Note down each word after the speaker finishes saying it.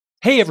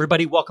Hey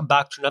everybody, welcome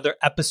back to another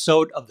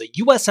episode of the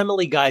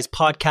USMLE Guys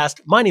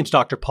podcast. My name's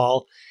Dr.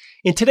 Paul.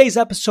 In today's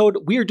episode,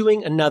 we are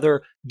doing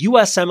another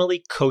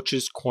USMLE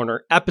Coaches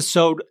Corner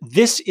episode.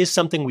 This is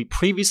something we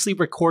previously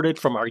recorded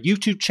from our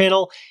YouTube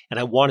channel, and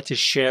I wanted to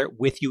share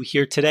with you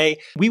here today.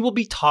 We will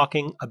be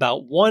talking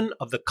about one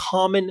of the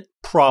common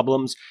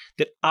problems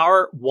that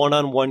our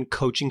one-on-one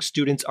coaching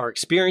students are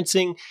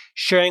experiencing,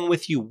 sharing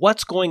with you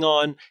what's going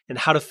on and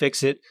how to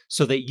fix it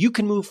so that you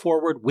can move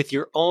forward with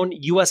your own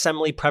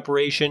USMLE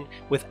preparation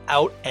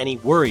without any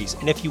worries.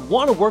 And if you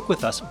want to work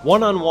with us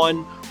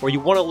one-on-one, or you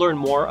want to learn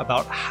more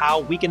about how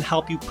we can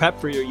help you prep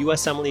for your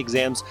USMLE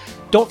exams,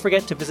 don't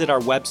forget to visit our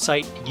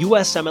website,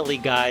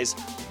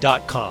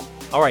 usmleguys.com.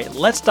 All right,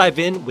 let's dive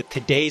in with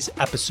today's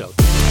episode.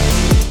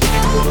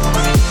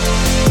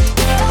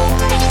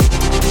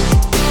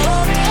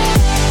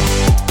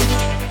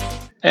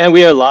 And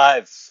we are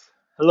live.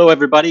 Hello,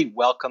 everybody.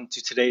 Welcome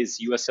to today's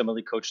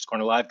USMLE Coaches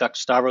Corner Live. Dr.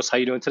 Stavros, how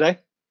you doing today?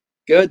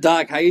 Good,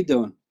 Doc. How you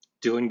doing?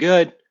 Doing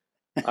good.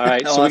 All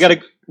right, so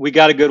Awesome. we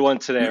got a good one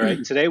today,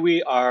 right? Today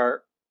we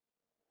are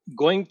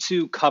going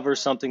to cover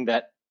something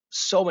that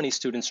so many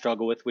students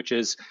struggle with, which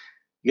is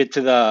you get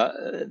to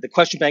the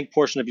question bank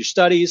portion of your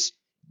studies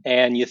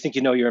and you think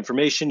you know your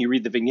information, you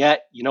read the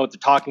vignette, you know what they're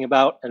talking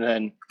about, and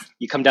then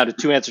you come down to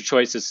two answer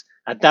choices.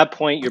 At that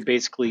point, you're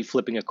basically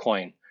flipping a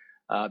coin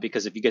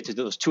because if you get to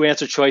those two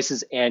answer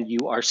choices and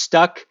you are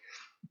stuck,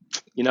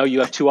 you know, you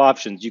have two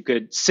options. You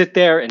could sit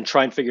there and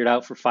try and figure it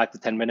out for 5 to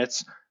 10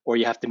 minutes, or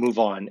you have to move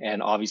on.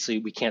 And obviously,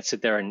 we can't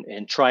sit there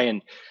and try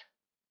and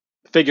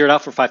figure it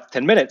out for 5 to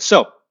 10 minutes.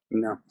 So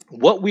No.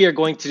 what we are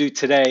going to do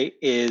today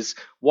is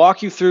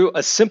walk you through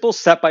a simple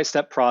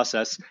step-by-step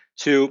process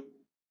to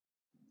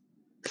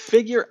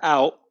figure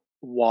out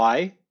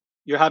why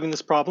you're having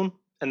this problem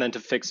and then to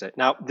fix it.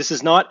 Now, this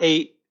is not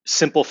a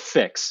simple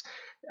fix.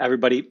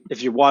 Everybody,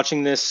 if you're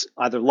watching this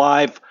either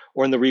live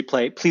or in the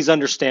replay, please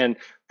understand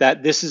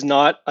that this is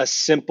not a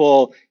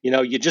simple,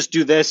 you just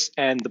do this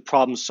and the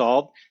problem's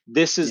solved.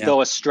 This is, though,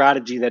 a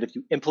strategy that if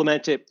you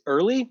implement it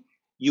early,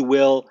 you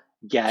will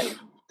get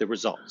the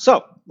result.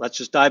 So let's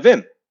just dive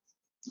in.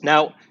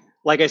 Now,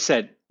 like I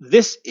said,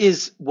 this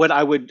is what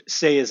I would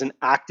say is an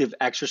active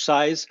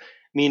exercise,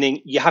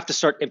 meaning you have to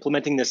start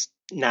implementing this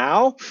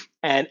now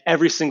and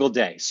every single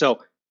day. So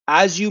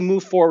as you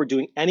move forward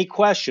doing any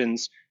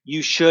questions,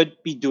 you should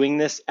be doing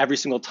this every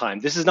single time.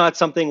 This is not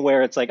something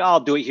where it's like, oh, I'll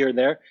do it here and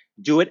there.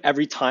 Do it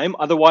every time.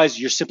 Otherwise,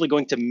 you're simply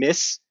going to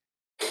miss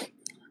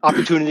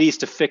opportunities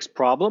to fix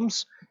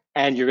problems,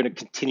 and you're going to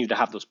continue to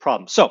have those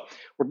problems. So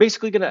we're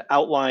basically going to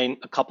outline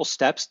a couple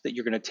steps that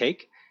you're going to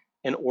take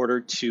in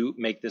order to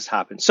make this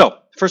happen. So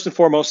first and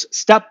foremost,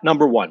 step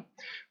number one,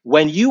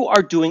 when you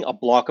are doing a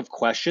block of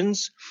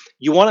questions,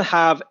 you want to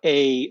have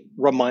a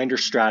reminder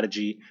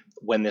strategy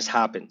when this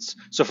happens.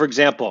 So for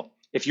example,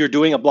 if you're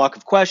doing a block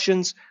of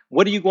questions,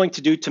 what are you going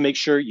to do to make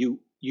sure you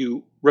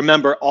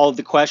remember all of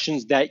the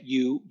questions that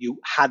you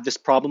had this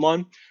problem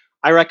on?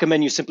 I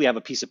recommend you simply have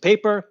a piece of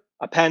paper,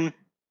 a pen.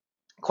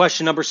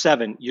 Question number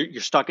 7,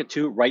 you're stuck at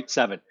 2, write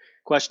 7.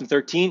 Question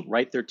 13,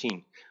 write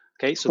 13.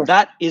 Okay, so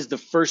that is the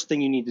first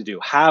thing you need to do.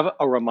 Have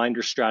a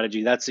reminder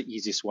strategy. That's the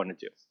easiest one to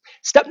do.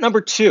 Step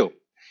number 2,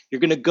 you're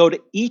going to go to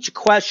each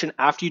question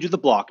after you do the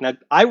block. Now,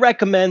 I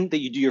recommend that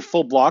you do your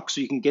full block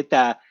so you can get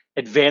that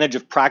advantage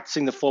of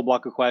practicing the full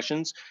block of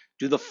questions.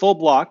 Do the full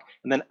block,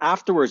 and then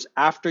afterwards,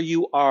 after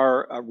you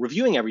are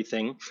reviewing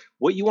everything,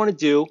 what you want to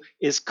do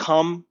is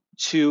come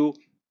to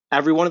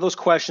every one of those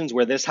questions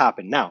where this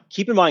happened. Now,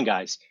 keep in mind,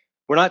 guys,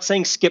 we're not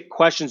saying skip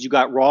questions you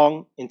got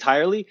wrong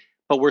entirely,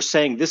 but we're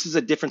saying this is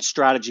a different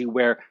strategy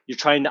where you're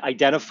trying to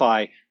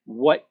identify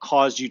what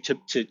caused you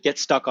to get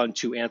stuck on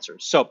two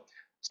answers. So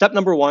step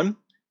number 1,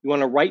 you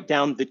want to write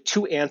down the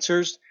two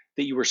answers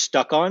that you were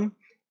stuck on,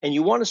 and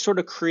you want to sort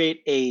of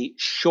create a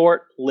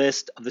short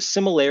list of the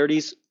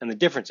similarities and the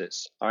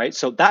differences. All right,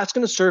 so that's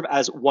going to serve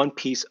as one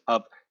piece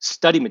of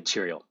study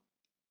material.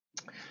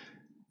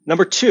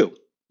 Number 2,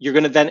 you're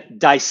going to then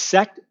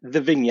dissect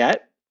the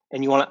vignette,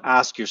 and you want to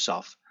ask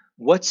yourself,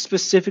 what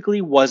specifically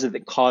was it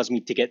that caused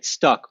me to get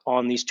stuck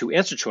on these two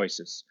answer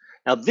choices?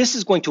 Now, this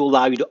is going to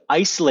allow you to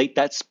isolate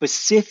that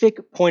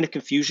specific point of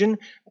confusion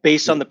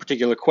based on the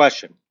particular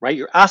question, right?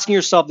 You're asking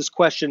yourself this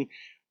question.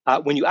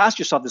 When you ask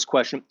yourself this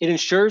question, it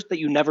ensures that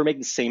you never make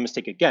the same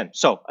mistake again.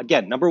 So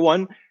again, number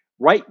 1,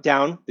 write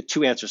down the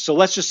two answers. So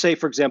let's just say,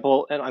 for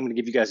example, and I'm going to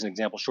give you guys an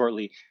example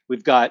shortly,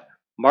 we've got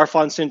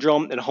Marfan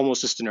syndrome and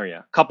homocystinuria,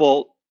 a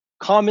couple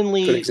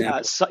commonly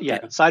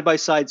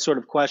side-by-side sort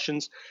of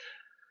questions.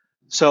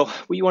 So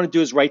what you want to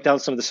do is write down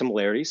some of the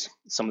similarities,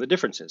 some of the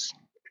differences.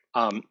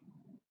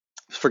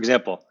 For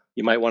example,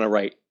 you might want to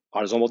write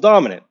autosomal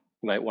dominant.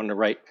 You might want to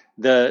write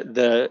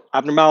the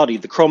abnormality,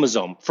 the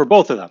chromosome for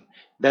both of them,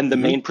 then the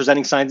main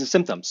presenting signs and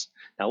symptoms.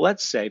 Now,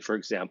 let's say, for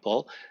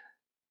example,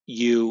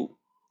 you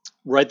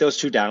write those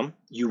two down,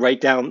 you write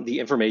down the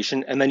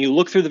information, and then you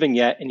look through the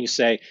vignette and you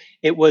say,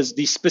 it was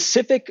the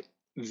specific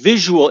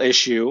visual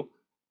issue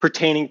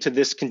pertaining to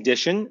this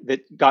condition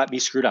that got me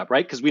screwed up,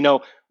 right? Because we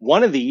know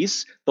one of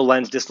these, the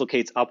lens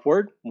dislocates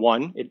upward,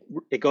 one,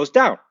 it goes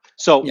down.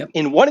 So Yep.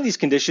 in one of these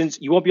conditions,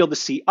 you won't be able to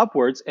see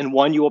upwards, and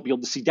one you won't be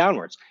able to see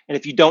downwards. And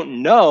if you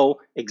don't know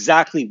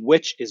exactly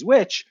which is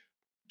which,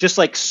 just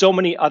like so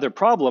many other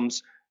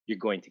problems, you're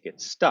going to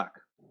get stuck,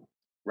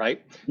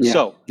 right? Yeah.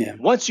 So Yeah.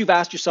 once you've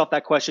asked yourself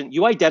that question,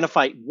 you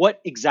identify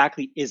what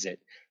exactly is it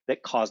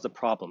that caused the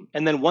problem.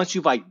 And then once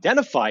you've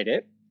identified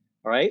it,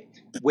 all right,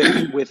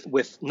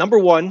 with number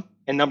one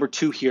and number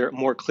two here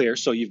more clear.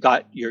 So you've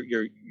got your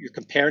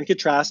compare and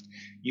contrast,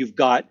 you've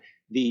got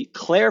the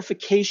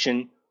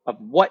clarification of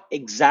what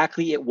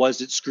exactly it was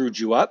that screwed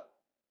you up.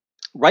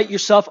 Write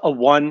yourself a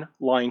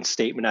one-line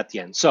statement at the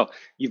end. So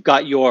you've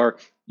got your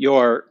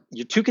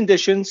two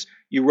conditions.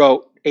 You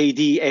wrote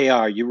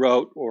ADAR. You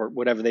wrote, or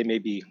whatever they may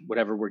be,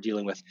 whatever we're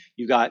dealing with.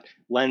 You got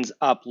lens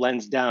up,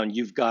 lens down.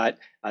 You've got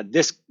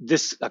this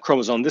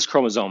chromosome, this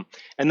chromosome,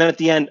 and then at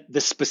the end,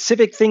 the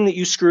specific thing that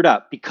you screwed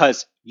up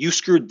because you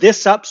screwed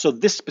this up. So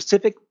this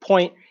specific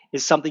point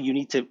is something you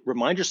need to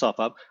remind yourself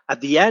of.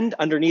 At the end,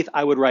 underneath,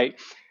 I would write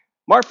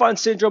Marfan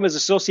syndrome is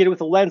associated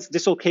with a lens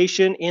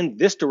dislocation in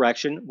this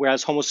direction,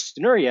 whereas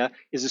homocystinuria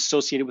is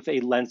associated with a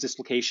lens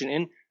dislocation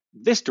in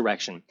this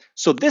direction.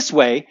 So this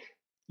way,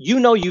 you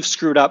know you've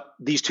screwed up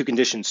these two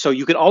conditions. So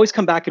you can always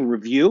come back and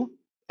review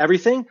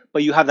everything,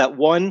 but you have that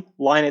one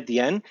line at the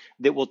end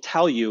that will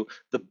tell you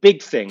the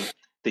big thing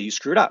that you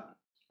screwed up,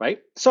 right?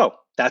 So Yeah.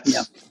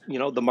 that's,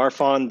 the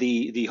Marfan,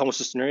 the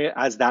homocystinuria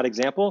as that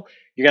example.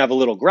 You're gonna have a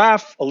little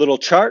graph, a little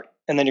chart,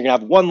 and then you're gonna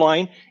have one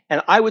line.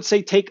 And I would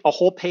say take a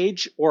whole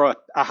page or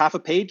a half a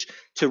page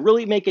to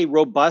really make a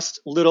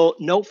robust little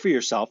note for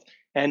yourself.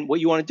 And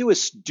what you want to do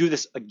is do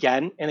this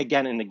again and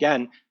again and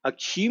again,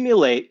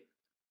 accumulate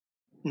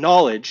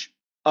knowledge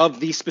of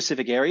these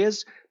specific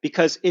areas,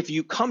 because if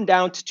you come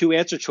down to two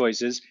answer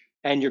choices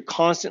and you're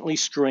constantly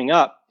screwing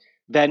up,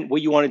 then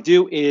what you want to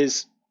do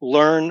is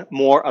learn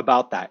more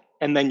about that.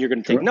 And then you're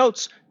going to take Sure.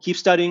 notes, keep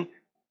studying,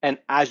 and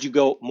as you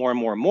go more and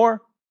more and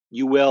more,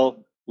 you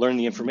will learn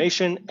the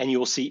information and you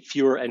will see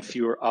fewer and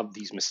fewer of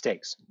these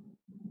mistakes.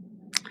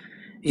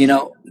 You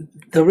know,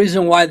 the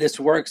reason why this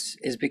works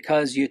is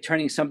because you're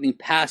turning something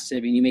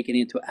passive and you make it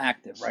into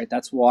active, right?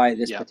 That's why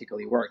this Yeah.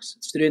 particularly works.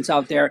 Students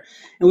out there,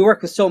 and we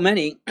work with so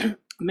many,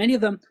 many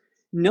of them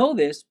know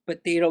this,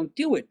 but they don't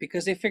do it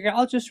because they figure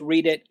I'll just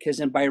read it because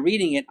then by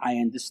reading it, I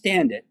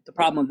understand it. The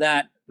problem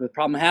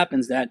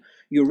happens that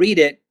you read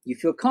it, you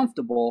feel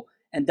comfortable,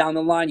 and down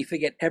the line you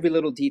forget every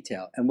little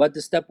detail. And what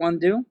does step one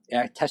do?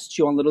 It tests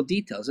you on little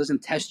details. It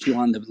doesn't test you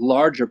on the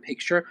larger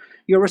picture.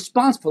 You're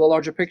responsible for the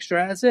larger picture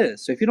as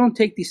is. So if you don't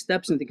take these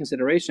steps into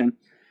consideration,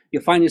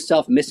 you'll find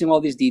yourself missing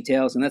all these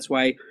details, and that's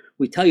why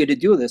we tell you to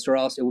do this, or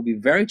else it will be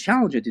very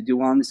challenging to do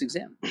well on this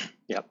exam.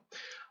 Yeah.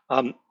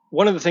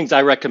 One of the things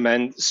I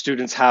recommend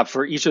students have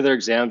for each of their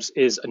exams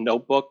is a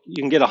notebook.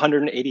 You can get a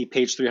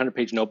 180-page,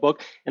 300-page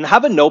notebook, and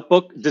have a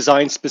notebook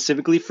designed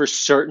specifically for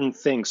certain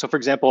things. So, for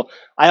example,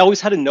 I always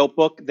had a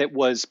notebook that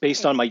was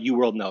based on my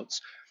UWorld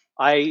notes.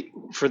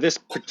 For this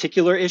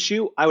particular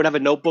issue, I would have a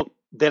notebook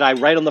that I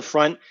write on the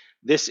front.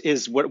 This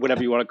is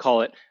whatever you want to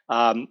call it,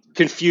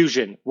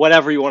 confusion,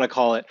 whatever you want to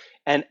call it,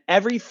 and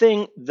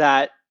everything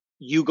that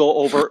you go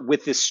over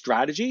with this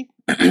strategy,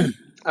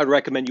 I'd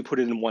recommend you put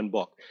it in one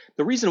book.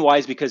 The reason why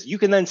is because you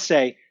can then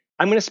say,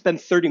 I'm going to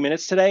spend 30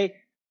 minutes today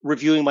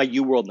reviewing my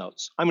UWorld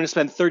notes. I'm going to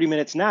spend 30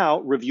 minutes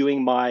now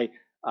reviewing my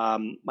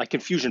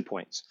confusion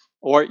points.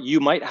 Or you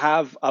might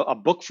have a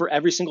book for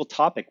every single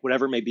topic,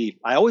 whatever it may be.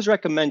 I always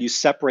recommend you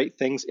separate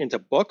things into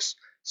books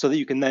so that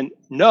you can then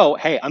know,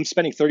 hey, I'm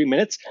spending 30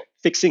 minutes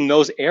fixing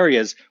those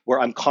areas where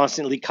I'm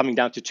constantly coming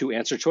down to two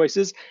answer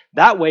choices.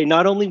 That way,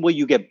 not only will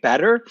you get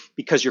better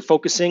because you're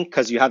focusing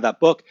because you have that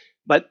book,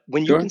 but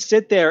when you Sure. can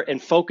sit there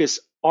and focus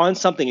on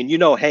something and you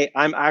know, hey,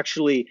 I'm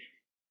actually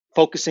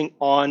focusing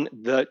on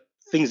the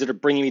things that are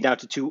bringing me down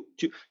to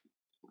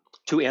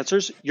two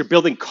answers, you're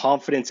building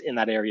confidence in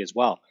that area as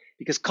well.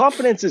 Because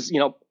confidence is,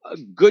 a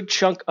good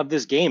chunk of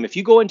this game. If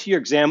you go into your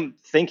exam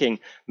thinking,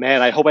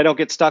 man, I hope I don't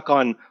get stuck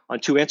on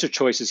two answer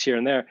choices here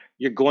and there,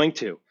 you're going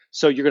to.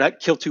 So you're going to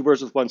kill two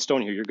birds with one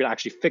stone here. You're going to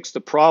actually fix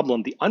the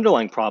problem, the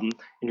underlying problem,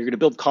 and you're going to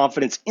build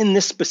confidence in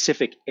this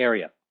specific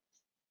area.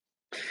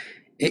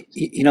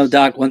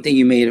 Doc, one thing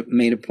you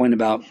made a point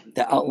about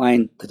the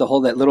outline,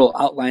 that little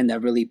outline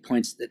that really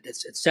points that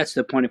it sets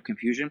the point of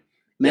confusion.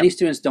 Many Yep.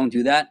 students don't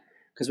do that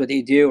because what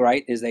they do,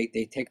 right, is they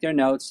take their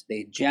notes,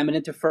 they jam it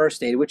into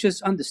first aid, which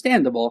is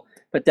understandable,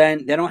 but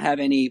then they don't have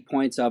any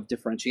points of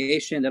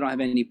differentiation. They don't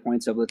have any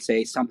points of, let's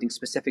say, something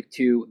specific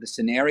to the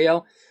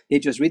scenario. They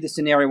just read the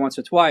scenario once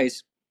or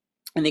twice,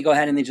 and they go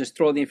ahead and they just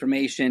throw the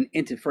information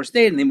into first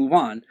aid and they move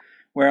on.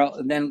 Where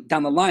then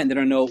down the line, they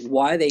don't know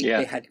why they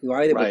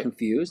were Right.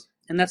 confused.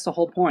 And that's the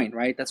whole point,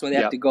 right? That's why they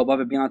have Yep. to go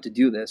above and beyond to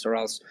do this, or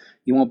else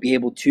you won't be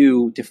able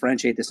to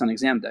differentiate this on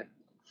exam day.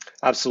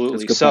 Absolutely.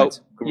 That's good So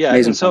points. yeah,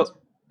 Amazing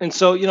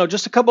points.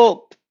 just a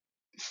couple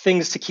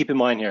things to keep in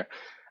mind here.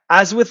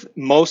 As with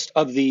most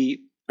of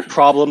the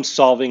problem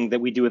solving that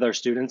we do with our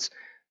students,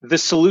 the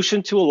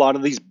solution to a lot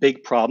of these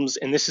big problems,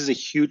 and this is a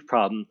huge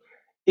problem,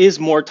 is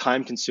more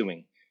time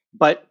consuming.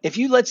 But if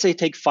you, let's say,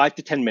 take 5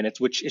 to 10 minutes,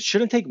 which it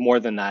shouldn't take more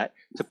than that,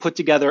 to put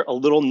together a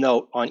little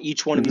note on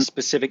each one of Hmm. these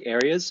specific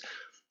areas,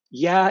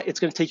 yeah, it's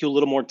going to take you a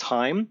little more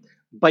time.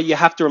 But you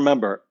have to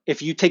remember,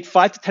 if you take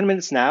 5 to 10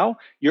 minutes now,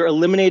 you're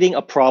eliminating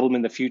a problem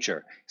in the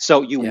future.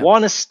 So you Yeah.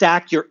 want to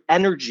stack your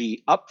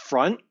energy up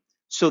front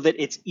so that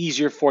it's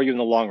easier for you in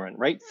the long run,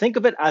 right? Think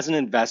of it as an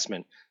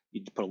investment.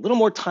 You put a little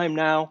more time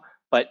now,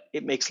 but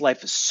it makes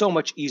life so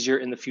much easier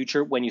in the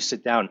future when you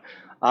sit down.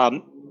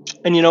 And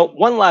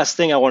one last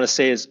thing I want to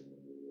say is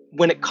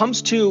when it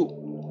comes to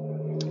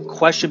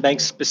question bank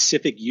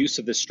specific use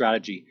of this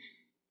strategy,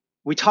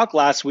 we talked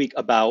last week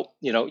about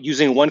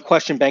using one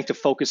question bank to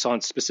focus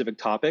on specific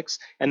topics,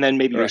 and then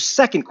maybe your Correct.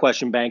 second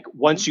question bank,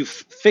 once you've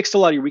fixed a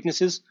lot of your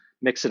weaknesses,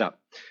 mix it up.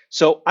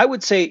 So I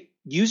would say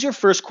use your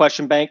first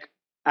question bank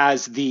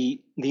as the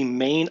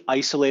main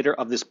isolator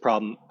of this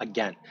problem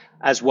again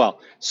as well.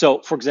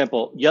 So for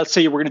example, let's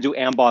say we're going to do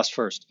amboss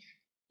first.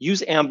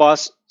 Use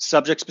amboss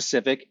subject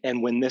specific,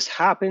 and when this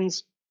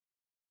happens,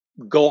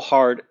 go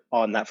hard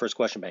on that first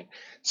question bank,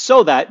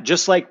 so that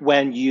just like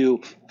when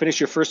you finish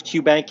your first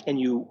Q bank and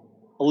you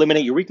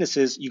eliminate your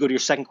weaknesses, you go to your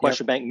second Yep.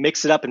 question bank,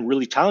 mix it up, and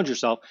really challenge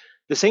yourself.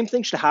 The same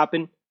thing should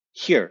happen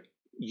here.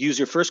 Use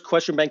your first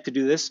question bank to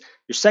do this.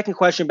 Your second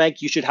question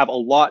bank, you should have a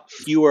lot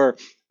fewer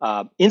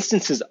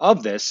instances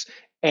of this,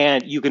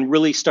 and you can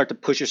really start to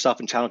push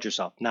yourself and challenge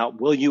yourself. Now,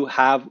 will you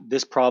have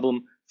this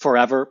problem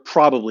forever?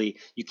 Probably.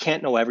 You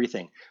can't know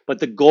everything, but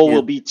the goal Yeah.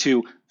 will be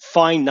to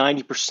find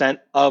 90%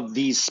 of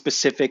these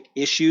specific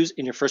issues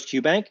in your first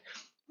Q bank,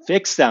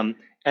 fix them,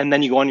 and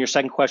then you go on your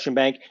second question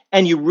bank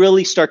and you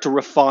really start to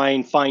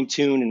refine, fine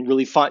tune, and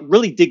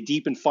really dig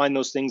deep and find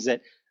those things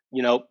that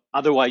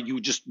otherwise you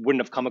just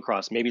wouldn't have come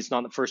across. Maybe it's not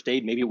in the first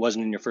aid, maybe it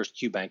wasn't in your first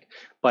Q bank.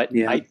 But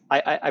Yeah.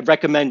 I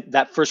recommend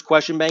that first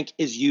question bank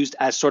is used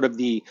as sort of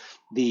the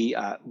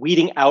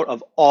weeding out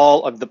of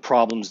all of the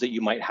problems that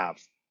you might have.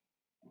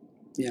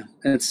 Yeah,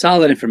 and it's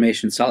solid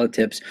information, solid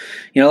tips.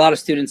 A lot of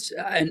students,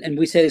 and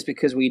we say this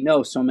because we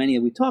know so many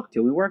we talk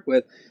to, we work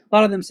with, a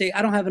lot of them say,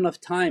 I don't have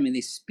enough time, and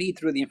they speed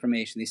through the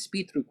information, they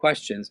speed through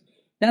questions.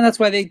 And that's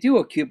why they do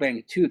a Q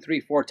bank 2, 3,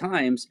 4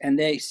 times, and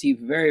they see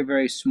very,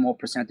 very small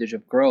percentage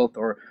of growth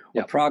or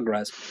Yeah.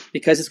 progress,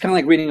 because it's kind of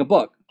like reading a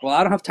book. Well,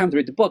 I don't have time to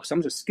read the book, so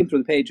I'm just skim through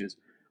the pages.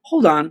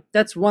 Hold on,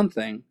 that's one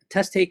thing.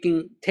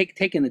 Taking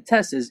the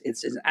test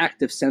it's an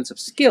active sense of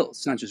skills.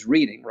 It's not just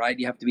reading, right?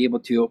 You have to be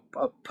able to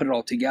put it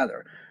all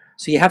together.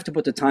 So you have to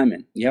put the time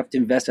in. You have to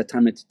invest that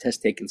time into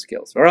test taking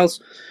skills, or else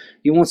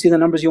you won't see the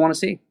numbers you want to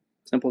see.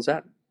 Simple as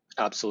that.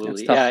 That's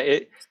Absolutely. tough. Yeah,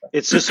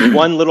 it's just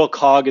one little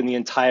cog in the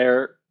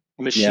entire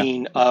Yeah,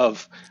 machine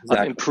of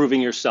exactly.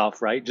 improving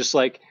yourself, right? Just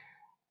like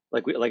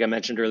I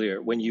mentioned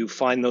earlier, when you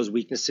find those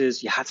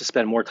weaknesses, you have to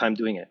spend more time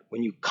doing it.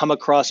 When you come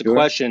across a Sure,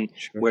 question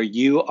sure. where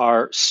you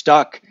are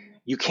stuck,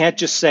 you can't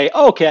just say,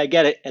 "Oh, okay, I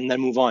get it," and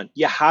then move on.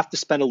 You have to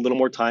spend a little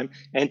more time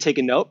and take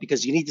a note,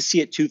 because you need to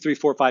see it 2, 3,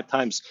 4, 5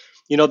 times.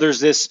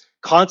 There's this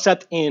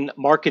concept in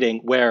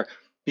marketing where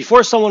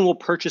before someone will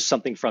purchase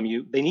something from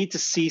you, they need to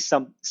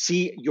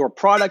see your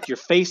product, your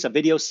face, a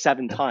video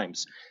 7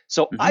 times.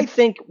 So Hmm. I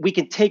think we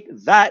can take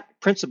that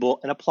principle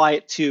and apply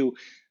it to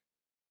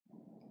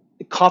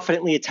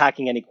confidently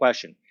attacking any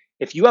question.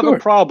 If you have a Sure.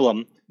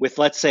 problem with,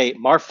 let's say,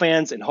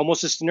 Marfan's and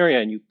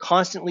homocystinuria, and you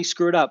constantly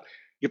screw it up,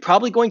 you're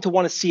probably going to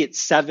want to see it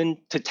 7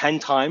 to 10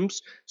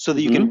 times so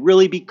that you Hmm. can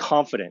really be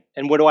confident.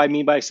 And what do I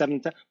mean by 7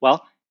 to 10?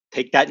 Well,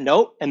 take that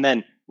note and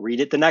then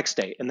read it the next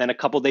day, and then a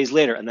couple days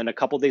later, and then a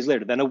couple days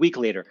later, then a week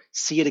later.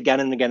 See it again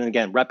and again and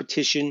again.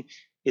 Repetition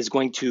is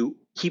going to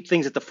keep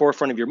things at the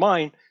forefront of your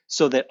mind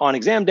so that on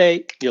exam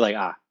day, you're like,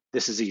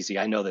 this is easy.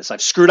 I know this.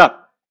 I've screwed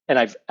up and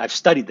I've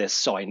studied this,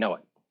 so I know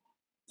it.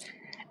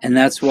 And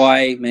that's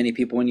why many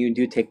people, when you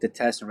do take the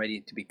test and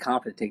ready to be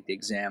confident to take the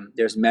exam,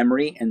 there's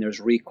memory and there's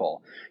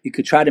recall. You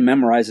could try to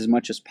memorize as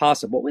much as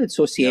possible with Yep.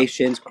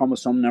 associations,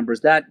 chromosome numbers,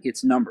 that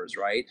it's numbers,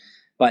 right?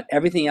 But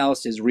everything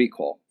else is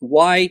recall.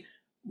 Why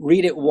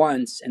read it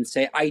once and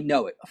say, I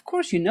know it? Of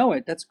course you know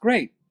it. That's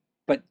great.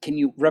 But can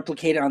you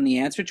replicate it on the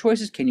answer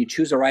choices? Can you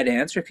choose the right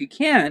answer? If you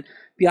can,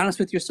 be honest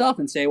with yourself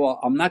and say, well,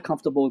 I'm not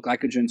comfortable with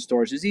glycogen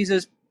storage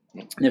diseases.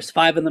 There's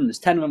 5 of them, there's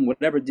 10 of them,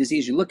 whatever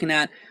disease you're looking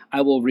at.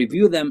 I will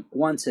review them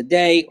once a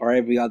day or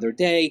every other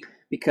day,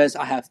 because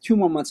I have 2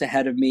 more months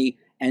ahead of me.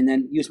 And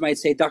then you might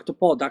say, Dr.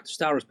 Paul, Dr.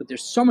 Stowers, but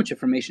there's so much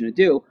information to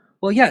do.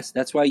 Well, yes,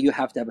 that's why you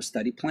have to have a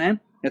study plan.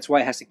 That's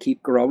why it has to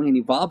keep growing and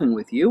evolving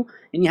with you.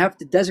 And you have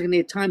to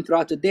designate time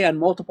throughout the day on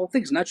multiple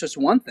things, not just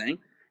one thing.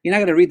 You're not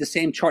going to read the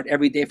same chart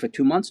every day for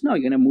 2 months. No,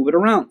 you're going to move it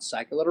around,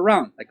 cycle it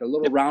around, like a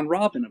little Yep. round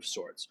robin of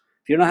sorts.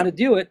 If you don't know how Yep.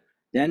 to do it,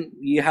 then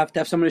you have to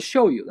have someone to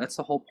show you. That's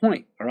the whole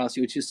point, or else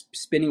you're just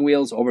spinning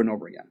wheels over and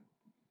over again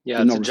Yeah,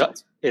 with no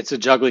results. it's a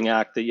juggling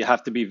act that you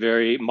have to be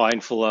very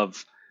mindful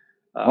of.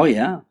 Oh Um,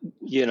 yeah,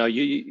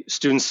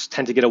 students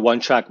tend to get a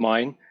one-track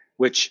mind,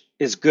 which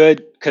is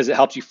good because it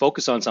helps you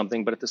focus on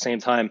something, but at the same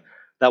time,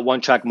 that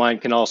one-track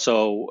mind can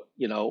also,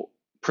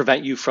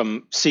 prevent you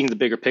from seeing the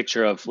bigger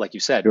picture of, like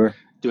you said, sure.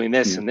 doing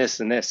this Yeah. and this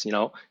and this.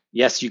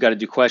 yes, you got to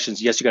do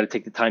questions. Yes, you got to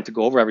take the time to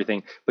go over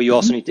everything, but you Hmm.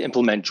 also need to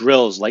implement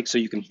drills, like so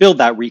you can build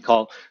that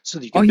recall, so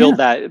that you Oh can yeah. build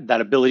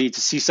that ability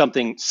to see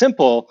something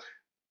simple,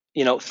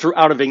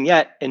 throughout a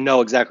vignette and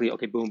know exactly,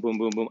 okay, boom, boom,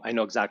 boom, boom. I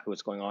know exactly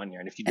what's going on here.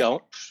 And if you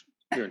don't,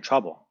 you're in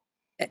trouble.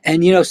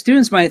 And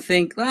students might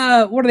think,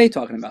 what are they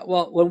talking about?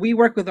 Well, when we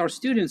work with our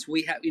students,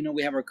 we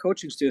have our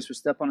coaching students for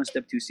Step 1 and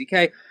Step 2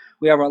 CK.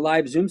 We have our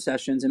live Zoom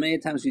sessions, and many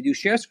times we do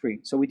share screen.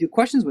 So we do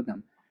questions with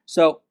them.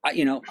 So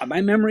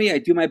my memory, I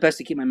do my best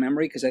to keep my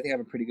memory because I think I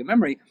have a pretty good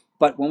memory.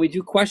 But when we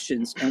do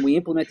questions and we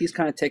implement these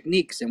kind of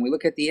techniques and we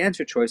look at the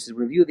answer choices,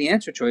 review the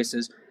answer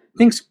choices,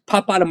 things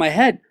pop out of my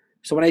head.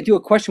 So when I do a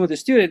question with a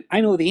student,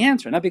 I know the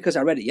answer, not because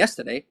I read it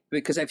yesterday,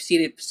 because I've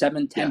seen it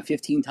 7, 10, Yeah,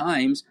 15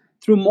 times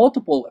through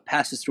multiple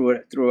passes through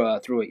a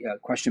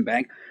question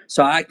bank.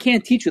 So I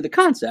can't teach you the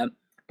concept,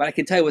 but I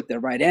can tell you what the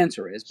right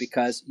answer is,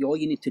 because all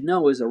you need to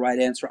know is the right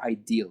answer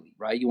ideally,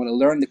 right? You want to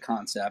learn the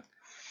concept,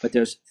 but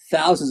there's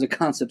thousands of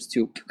concepts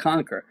to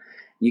conquer.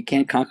 You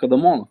can't conquer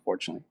them all,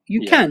 unfortunately.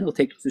 You yeah, can. It'll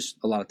take just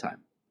a lot of time.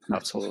 That's all.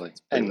 absolutely.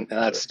 That's pretty And much about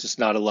it. that's just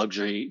not a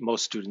luxury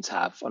most students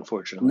have,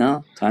 unfortunately.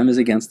 No, time is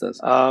against us.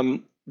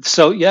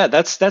 So yeah,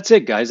 that's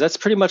it, guys. That's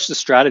pretty much the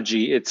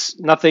strategy. It's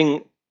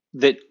nothing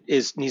that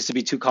is needs to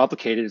be too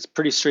complicated. It's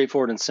pretty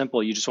straightforward and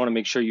simple. You just want to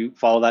make sure you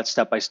follow that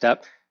step by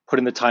step, put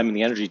in the time and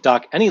the energy.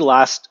 Doc, any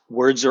last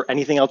words or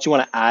anything else you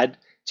want to add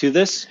to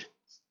this?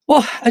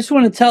 Well, I just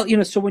want to tell,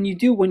 so when you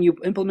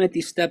implement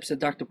these steps that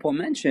Dr. Paul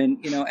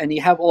mentioned, and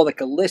you have all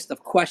like a list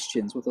of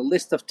questions with a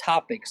list of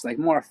topics like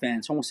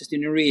Marfan's,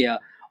 homocystinuria,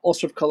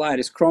 ulcerative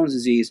colitis, Crohn's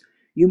disease,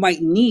 you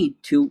might need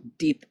to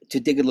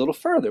dig a little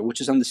further, which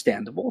is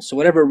understandable. So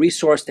whatever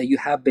resource that you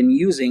have been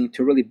using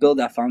to really build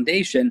that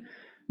foundation,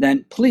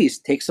 then please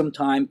take some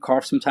time,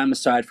 carve some time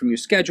aside from your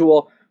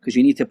schedule, because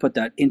you need to put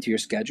that into your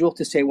schedule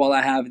to say, well,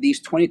 I have these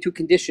 22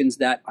 conditions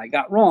that I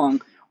got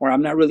wrong or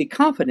I'm not really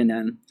confident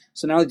in.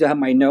 So not only do I have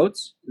my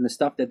notes and the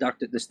steps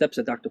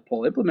that Dr.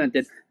 Paul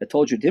implemented, that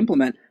told you to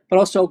implement, but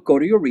also go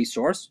to your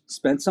resource,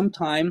 spend some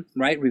time,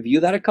 right? Review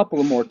that a couple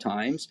of more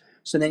times.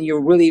 So then you're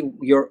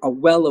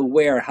well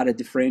aware how to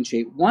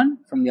differentiate one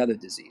from the other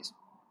disease.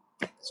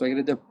 So you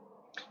got to do.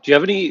 Do you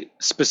have any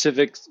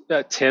specific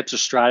tips or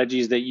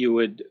strategies that you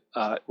would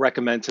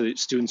recommend to the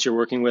students you're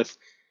working with?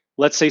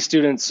 Let's say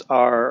students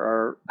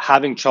are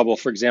having trouble,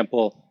 for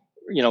example,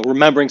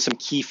 remembering some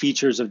key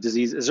features of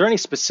disease. Is there any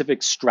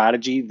specific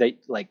strategy that,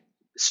 like,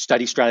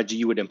 study strategy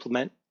you would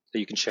implement that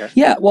you can share?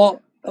 Yeah,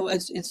 well,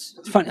 it's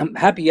fun. I'm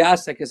happy you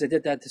asked that because I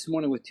did that this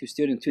morning with two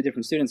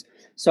different students.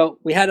 So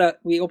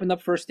we opened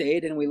up first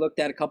aid and we looked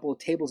at a couple of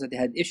tables that they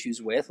had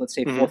issues with. Let's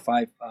say four or Hmm.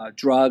 five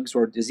drugs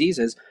or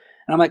diseases,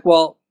 and I'm like,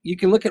 well, you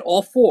can look at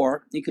all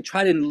four. You could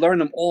try to learn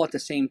them all at the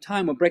same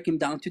time, or break them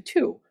down to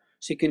two.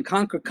 So you can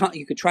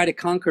You could try to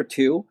conquer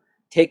two,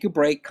 take a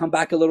break, come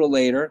back a little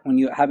later when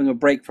you're having a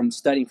break from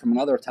studying from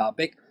another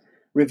topic.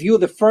 Review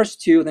the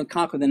first two, then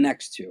conquer the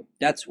next two.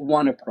 That's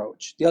one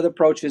approach. The other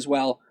approach is,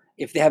 well,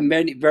 if they have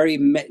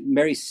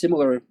very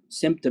similar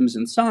symptoms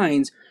and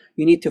signs,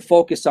 you need to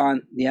focus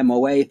on the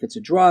MOA if it's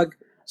a drug,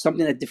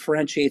 something that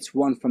differentiates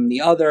one from the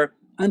other,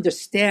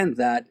 understand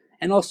that,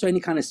 and also any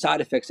kind of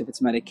side effects if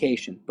it's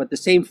medication. But the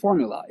same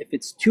formula, if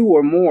it's two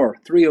or more,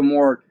 three or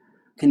more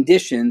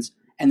conditions,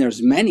 and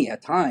there's many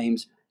at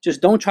times,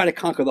 just don't try to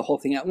conquer the whole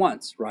thing at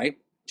once, right?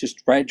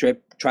 Just try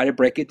to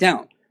break it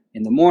down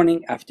in the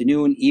morning,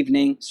 afternoon,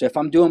 evening. So if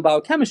I'm doing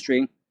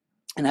biochemistry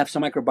and have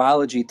some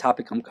microbiology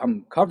topic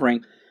I'm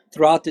covering,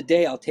 throughout the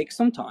day, I'll take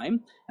some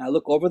time and I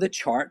look over the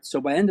chart. So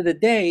by the end of the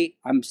day,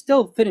 I'm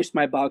still finished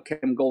my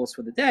biochem goals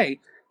for the day,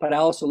 but I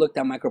also looked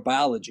at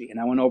microbiology and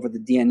I went over the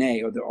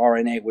DNA or the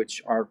RNA,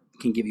 which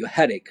can give you a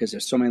headache because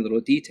there's so many little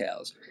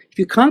details. If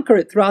you conquer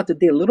it throughout the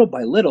day, little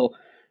by little,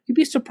 you'd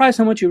be surprised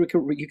how much you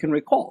can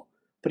recall.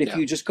 But if Yeah.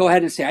 you just go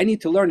ahead and say, I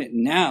need to learn it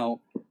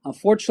now,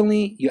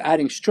 unfortunately, you're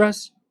adding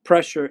stress,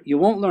 pressure. You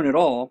won't learn it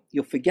all.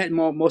 You'll forget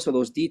most of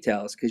those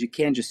details because you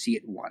can't just see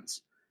it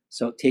once.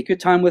 So take your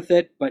time with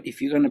it. But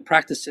if you're going to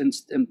practice and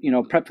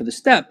prep for the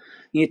step,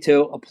 you need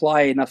to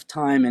apply enough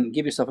time and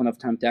give yourself enough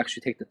time to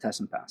actually take the test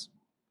and pass.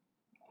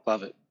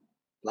 Love it.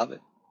 Love it.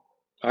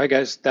 All right,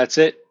 guys, that's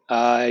it.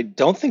 I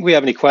don't think we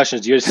have any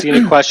questions. Do you see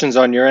any questions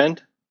on your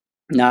end?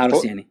 No, I don't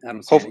see Ho- any. I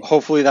don't see any.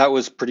 Hopefully that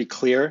was pretty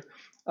clear.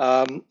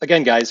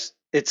 Again, guys,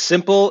 it's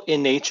simple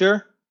in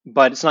nature,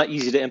 but it's not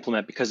easy to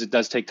implement because it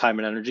does take time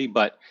and energy.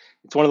 But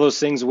it's one of those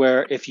things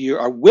where if you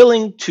are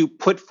willing to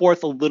put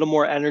forth a little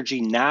more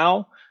energy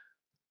now,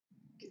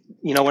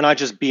 we're not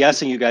just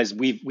BSing you guys.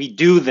 We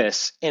do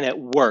this and it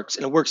works,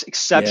 and it works Yeah.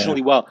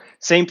 exceptionally well.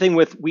 Same thing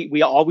with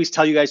we always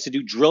tell you guys to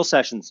do drill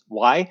sessions.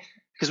 Why?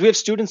 Because we have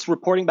students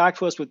reporting back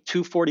to us with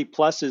 240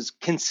 pluses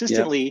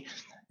Yep. consistently,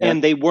 Yep.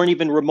 and they weren't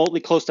even remotely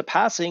close to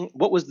passing.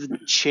 What was the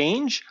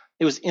change?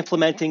 It was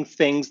implementing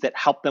things that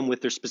help them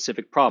with their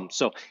specific problem.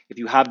 So if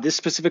you have this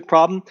specific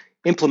problem,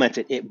 implement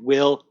it. It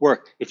will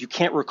work. If you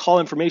can't recall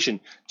information,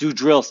 do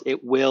drills.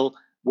 It will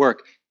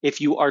work. If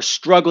you are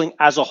struggling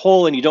as a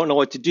whole and you don't know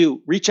what to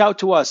do, reach out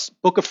to us.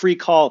 Book a free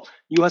call,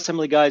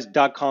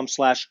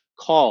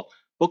 usmleguys.com/call.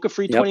 Book a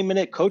free Yep.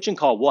 20-minute coaching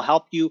call. We'll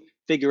help you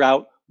figure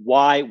out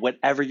why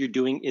whatever you're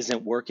doing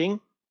isn't working,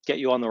 get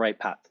you on the right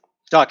path.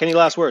 Doc, any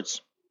last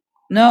words?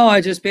 No,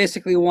 I just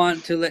basically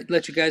want to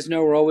let you guys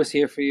know we're always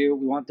here for you.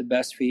 We want the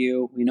best for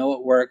you. We know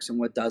what works and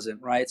what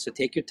doesn't, right? So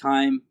take your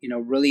time,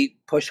 really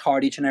push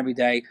hard each and every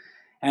day.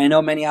 And I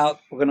know many out,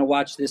 we're going to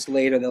watch this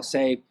later. They'll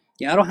say,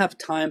 yeah, I don't have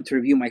time to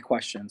review my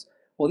questions.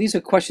 Well, these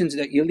are questions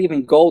that you're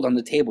leaving gold on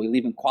the table. You're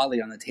leaving quality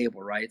on the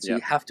table, right? So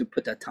you have to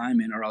put that time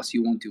in or else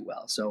you won't do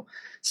well. So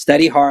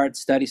study hard,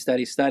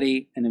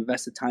 study, and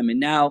invest the time in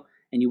now,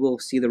 and you will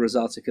see the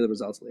results and feel the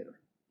results later.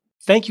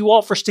 Thank you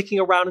all for sticking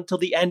around until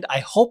the end. I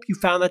hope you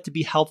found that to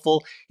be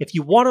helpful. If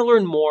you want to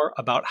learn more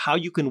about how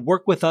you can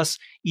work with us,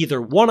 either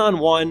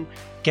one-on-one,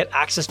 get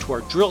access to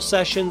our drill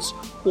sessions,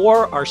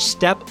 or our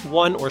Step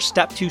 1 or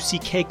Step 2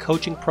 CK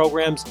coaching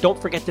programs,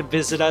 don't forget to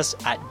visit us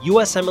at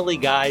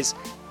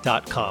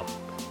USMLEguys.com.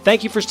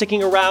 Thank you for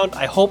sticking around.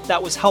 I hope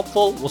that was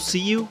helpful. We'll see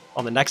you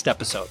on the next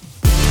episode.